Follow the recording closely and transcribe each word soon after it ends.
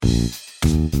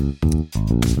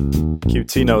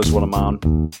QT knows what I'm on.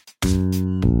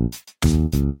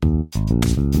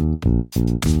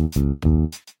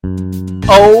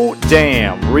 Oh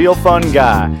damn, real fun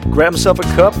guy. Grabbed himself a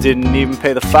cup, didn't even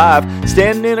pay the $5.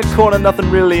 Standing in a corner,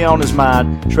 nothing really on his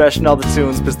mind. Trashing all the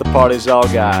tunes, pissed the party's all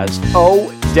guys.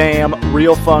 Oh damn,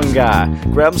 real fun guy.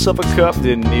 Grabbed himself a cup,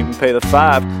 didn't even pay the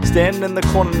 $5. Standing in the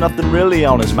corner, nothing really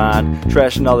on his mind.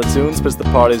 Trashing all the tunes, pissed the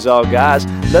party's all guys.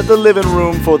 Left the living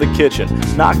room for the kitchen.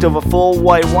 Knocked over full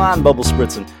white wine, bubble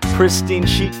spritzing. Pristine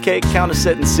sheet cake, counter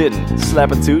setting sitting.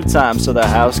 Slap it 2 times so the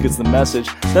house gets the message.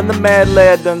 Then the mad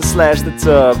lad done slashed the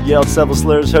tub. Yelled several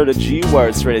slurs, heard a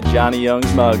G-word straight at Johnny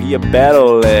Young's mug. He a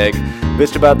battle leg.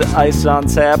 Bitched about the ice on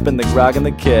tap and the grog in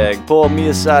the keg. Pulled me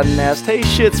aside and asked, hey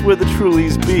shits, where the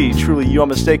Trulies be? Truly, you're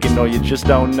mistaken, or you just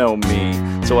don't know me.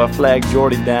 So I flagged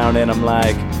Jordy down and I'm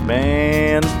like,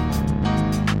 man,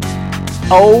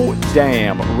 oh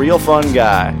damn, real fun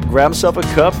guy. Grabbed himself a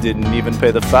cup, didn't even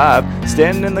pay the $5.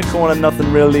 Standing in the corner,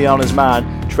 nothing really on his mind.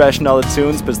 Trashing all the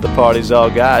tunes, pissed the party's all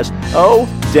guys. Oh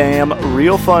damn,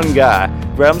 real fun guy.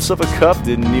 Grabbed himself a cup,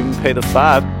 didn't even pay the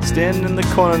 $5. Standing in the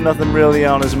corner, nothing really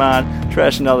on his mind.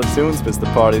 Trashing all the tunes, pissed the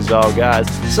party's all guys.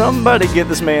 Somebody get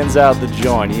this man's out the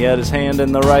joint. He had his hand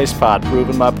in the rice pot,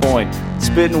 proving my point.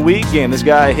 Spitting weekend, this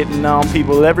guy hitting on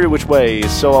people every which way.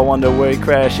 So I wonder where he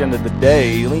crashed into the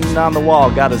day. Leaning on the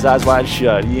wall, got his eyes wide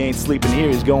shut. He ain't sleeping here,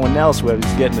 he's going elsewhere.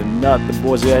 He's getting a nut. The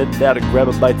boys are headed out to grab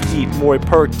a bite to eat. More he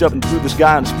perked up and threw this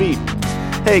guy on his feet.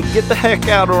 Hey, get the heck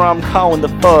out or I'm calling the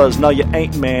fuzz. No, you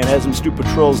ain't, man. As them stupid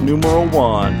trolls numero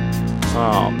 1.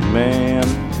 Oh, man.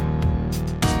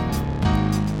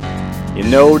 You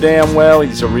know damn well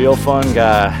he's a real fun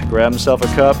guy. Grabbed himself a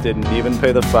cup, didn't even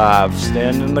pay the $5.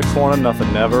 Standing in the corner,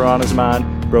 nothing ever on his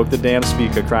mind. Broke the damn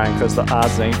speaker crying 'cause the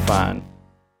odds ain't fine.